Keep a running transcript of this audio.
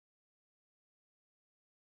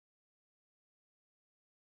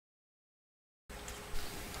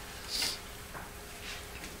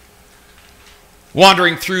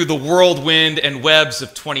Wandering through the whirlwind and webs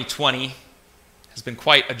of 2020 has been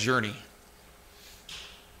quite a journey.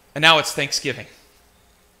 And now it's Thanksgiving.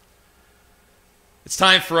 It's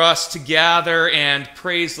time for us to gather and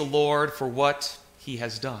praise the Lord for what He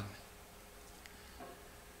has done.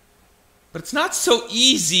 But it's not so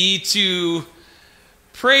easy to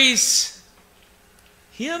praise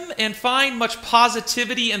Him and find much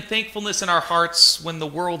positivity and thankfulness in our hearts when the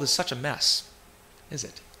world is such a mess, is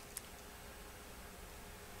it?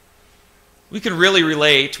 We can really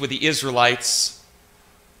relate with the Israelites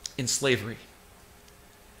in slavery.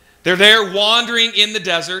 They're there wandering in the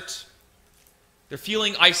desert. They're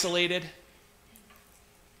feeling isolated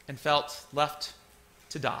and felt left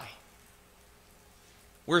to die.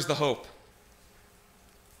 Where's the hope?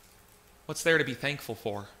 What's there to be thankful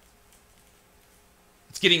for?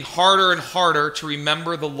 It's getting harder and harder to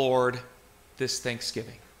remember the Lord this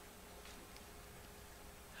Thanksgiving.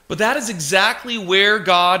 But that is exactly where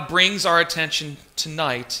God brings our attention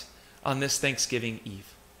tonight on this Thanksgiving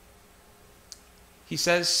Eve. He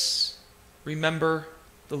says, remember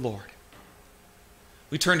the Lord.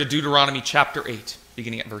 We turn to Deuteronomy chapter 8,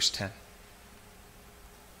 beginning at verse 10.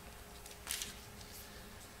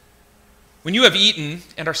 When you have eaten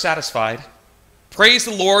and are satisfied, praise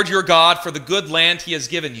the Lord your God for the good land He has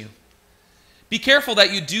given you. Be careful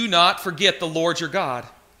that you do not forget the Lord your God,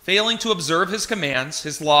 failing to observe His commands,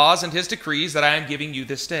 His laws, and His decrees that I am giving you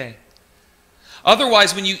this day.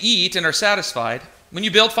 Otherwise, when you eat and are satisfied, when you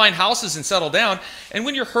build fine houses and settle down, and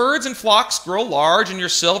when your herds and flocks grow large, and your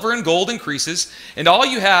silver and gold increases, and all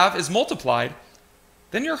you have is multiplied,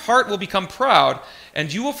 then your heart will become proud,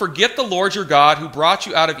 and you will forget the Lord your God who brought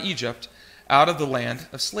you out of Egypt, out of the land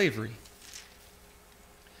of slavery.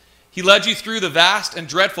 He led you through the vast and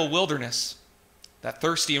dreadful wilderness, that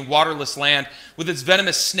thirsty and waterless land with its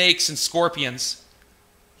venomous snakes and scorpions.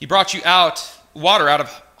 He brought you water out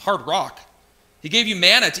of hard rock. He gave you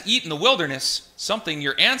manna to eat in the wilderness, something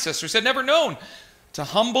your ancestors had never known, to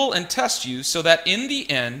humble and test you so that in the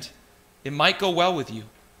end it might go well with you.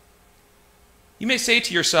 You may say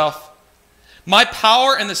to yourself, my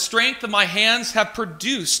power and the strength of my hands have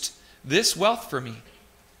produced this wealth for me.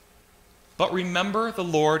 But remember the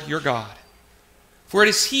Lord your God. For it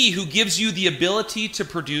is He who gives you the ability to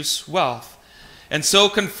produce wealth, and so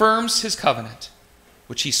confirms His covenant,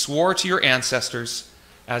 which He swore to your ancestors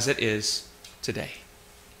as it is today.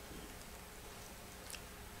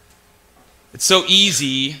 It's so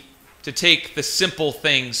easy to take the simple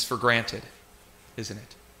things for granted, isn't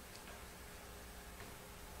it?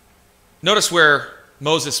 Notice where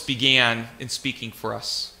Moses began in speaking for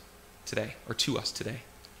us today, or to us today.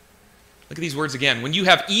 Look at these words again. When you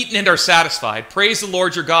have eaten and are satisfied, praise the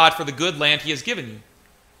Lord your God for the good land He has given you.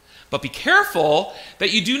 But be careful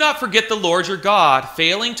that you do not forget the Lord your God,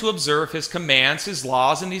 failing to observe His commands, His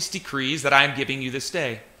laws, and His decrees that I am giving you this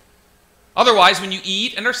day. Otherwise, when you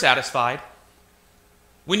eat and are satisfied,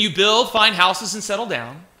 when you build fine houses and settle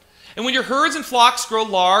down, and when your herds and flocks grow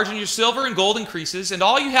large, and your silver and gold increases, and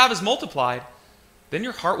all you have is multiplied, then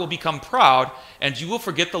your heart will become proud, and you will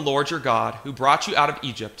forget the Lord your God, who brought you out of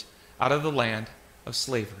Egypt, out of the land of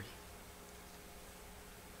slavery.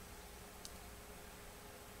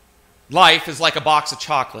 Life is like a box of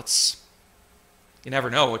chocolates. You never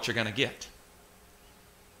know what you're going to get.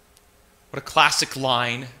 What a classic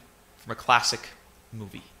line from a classic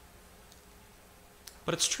movie.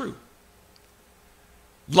 But it's true.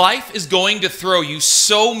 Life is going to throw you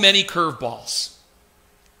so many curveballs.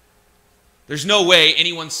 There's no way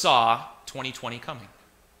anyone saw 2020 coming.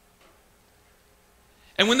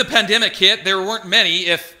 And when the pandemic hit, there weren't many,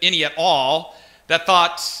 if any at all, that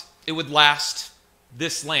thought it would last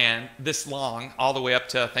this long, all the way up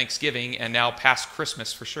to Thanksgiving and now past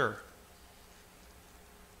Christmas for sure.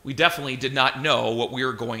 We definitely did not know what we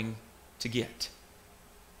were going to get.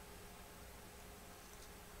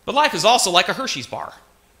 But life is also like a Hershey's bar.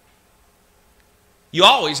 You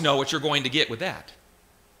always know what you're going to get with that.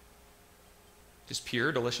 Just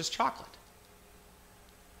pure, delicious chocolate.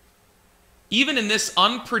 Even in this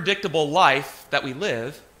unpredictable life that we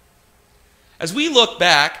live, as we look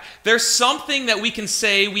back, there's something that we can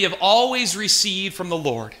say we have always received from the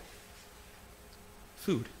Lord.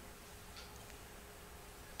 Food.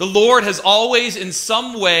 The Lord has always, in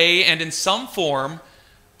some way and in some form,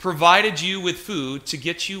 provided you with food to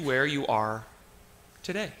get you where you are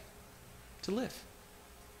today, to live.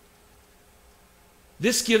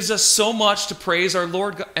 This gives us so much to praise our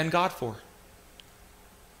Lord and God for.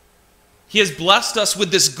 He has blessed us with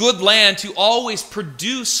this good land to always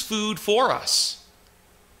produce food for us.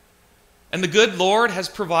 And the good Lord has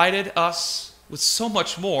provided us with so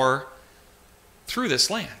much more through this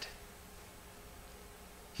land.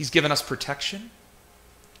 He's given us protection.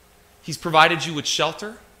 He's provided you with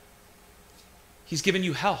shelter. He's given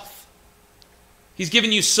you health. He's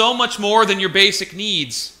given you so much more than your basic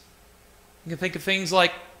needs. You can think of things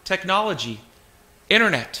like technology,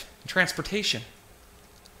 internet, and transportation.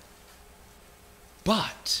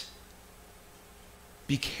 But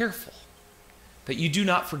be careful that you do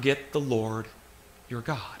not forget the Lord your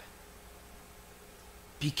God.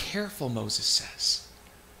 Be careful, Moses says.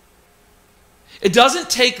 It doesn't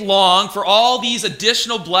take long for all these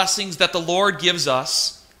additional blessings that the Lord gives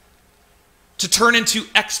us to turn into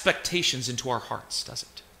expectations into our hearts, does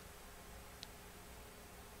it?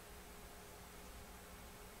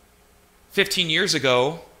 15 years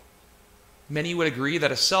ago, many would agree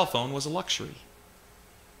that a cell phone was a luxury.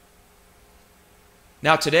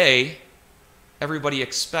 Now today, everybody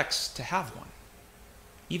expects to have one,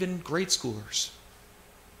 even grade schoolers.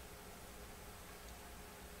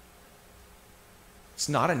 It's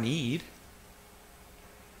not a need,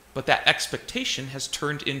 but that expectation has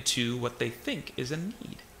turned into what they think is a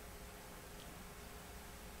need.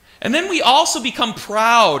 And then we also become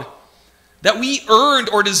proud that we earned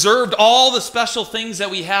or deserved all the special things that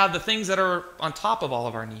we have, the things that are on top of all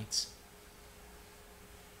of our needs.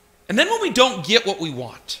 And then when we don't get what we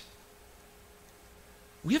want,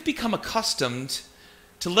 we have become accustomed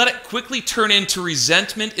to let it quickly turn into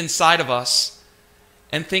resentment inside of us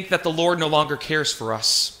and think that the Lord no longer cares for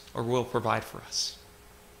us or will provide for us.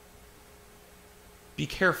 Be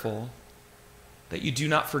careful that you do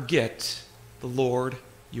not forget the Lord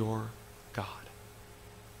your God.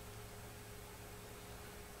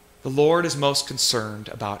 The Lord is most concerned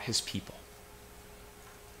about his people.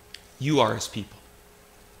 You are his people.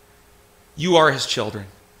 You are his children.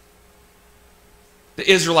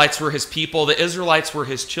 The Israelites were his people. The Israelites were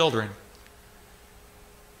his children.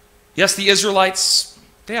 Yes, the Israelites,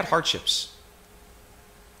 they had hardships.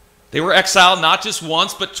 They were exiled not just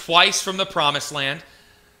once, but twice from the promised land.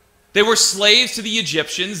 They were slaves to the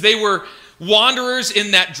Egyptians. They were wanderers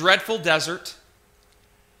in that dreadful desert.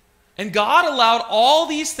 And God allowed all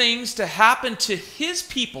these things to happen to his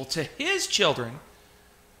people, to his children.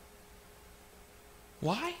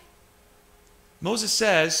 Why? Moses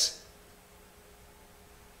says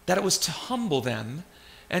that it was to humble them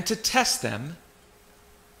and to test them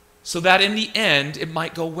so that in the end it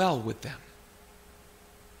might go well with them.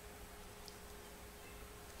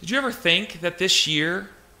 Did you ever think that this year,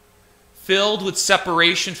 filled with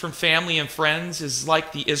separation from family and friends, is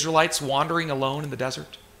like the Israelites wandering alone in the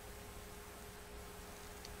desert?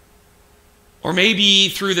 Or maybe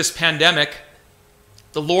through this pandemic,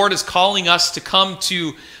 the Lord is calling us to come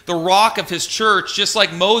to the rock of his church, just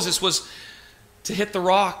like Moses was to hit the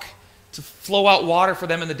rock, to flow out water for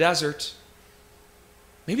them in the desert.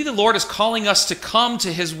 Maybe the Lord is calling us to come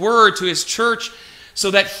to his word, to his church,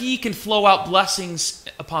 so that he can flow out blessings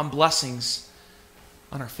upon blessings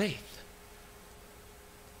on our faith.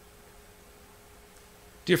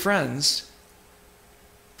 Dear friends,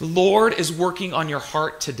 the Lord is working on your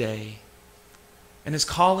heart today and is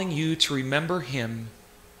calling you to remember him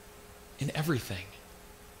in everything.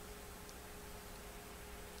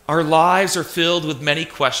 Our lives are filled with many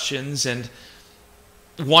questions and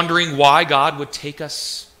wondering why God would take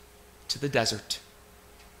us to the desert.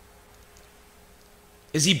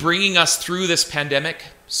 Is he bringing us through this pandemic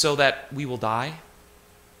so that we will die,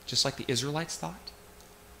 just like the Israelites thought?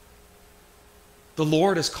 The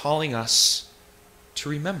Lord is calling us to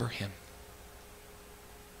remember him.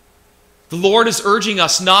 The Lord is urging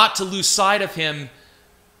us not to lose sight of him,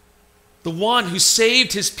 the one who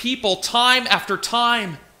saved his people time after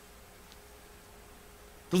time.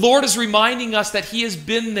 The Lord is reminding us that he has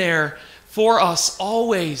been there for us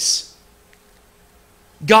always,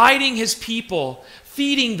 guiding his people,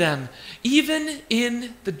 feeding them, even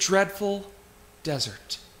in the dreadful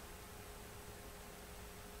desert.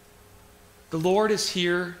 The Lord is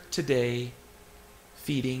here today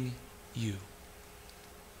feeding you.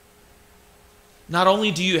 Not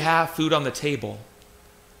only do you have food on the table,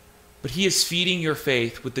 but he is feeding your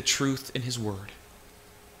faith with the truth in his word.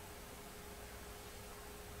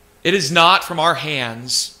 It is not from our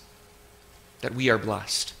hands that we are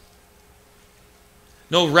blessed.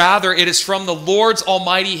 No, rather, it is from the Lord's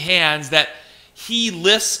almighty hands that he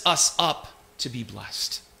lifts us up to be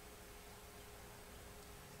blessed.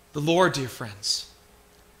 The Lord, dear friends,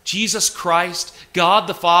 Jesus Christ, God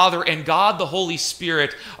the Father, and God the Holy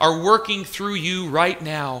Spirit are working through you right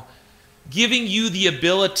now, giving you the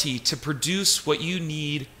ability to produce what you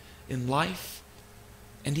need in life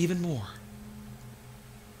and even more.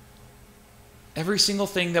 Every single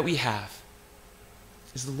thing that we have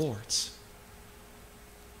is the Lord's.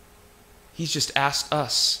 He's just asked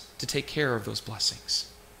us to take care of those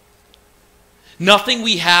blessings. Nothing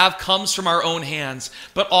we have comes from our own hands,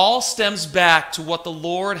 but all stems back to what the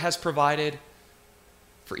Lord has provided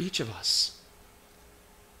for each of us.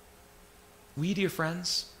 We, dear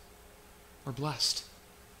friends, are blessed.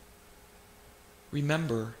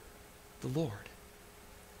 Remember the Lord.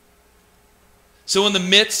 So in the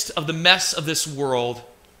midst of the mess of this world,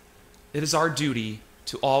 it is our duty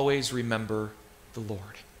to always remember the Lord.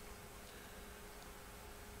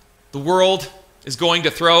 The world is going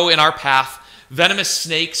to throw in our path venomous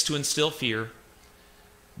snakes to instill fear,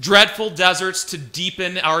 dreadful deserts to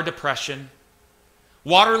deepen our depression,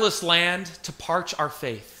 waterless land to parch our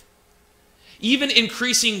faith, even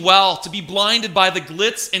increasing wealth to be blinded by the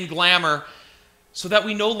glitz and glamour so that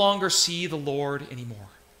we no longer see the Lord anymore.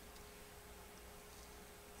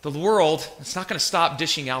 The world is not going to stop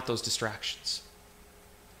dishing out those distractions.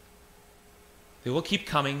 They will keep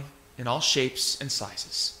coming in all shapes and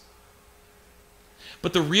sizes.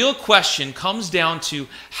 But the real question comes down to,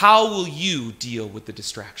 how will you deal with the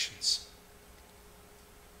distractions?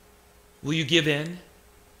 Will you give in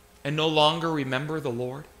and no longer remember the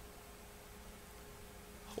Lord?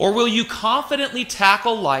 Or will you confidently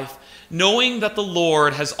tackle life knowing that the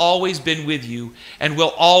Lord has always been with you and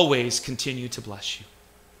will always continue to bless you?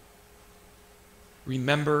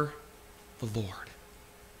 Remember the Lord.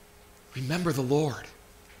 Remember the Lord.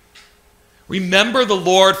 Remember the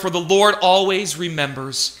Lord, for the Lord always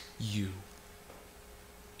remembers you.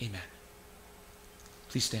 Amen.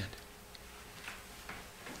 Please stand.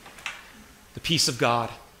 The peace of God,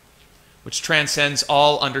 which transcends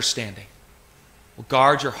all understanding, will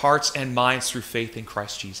guard your hearts and minds through faith in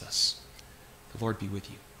Christ Jesus. The Lord be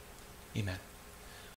with you. Amen.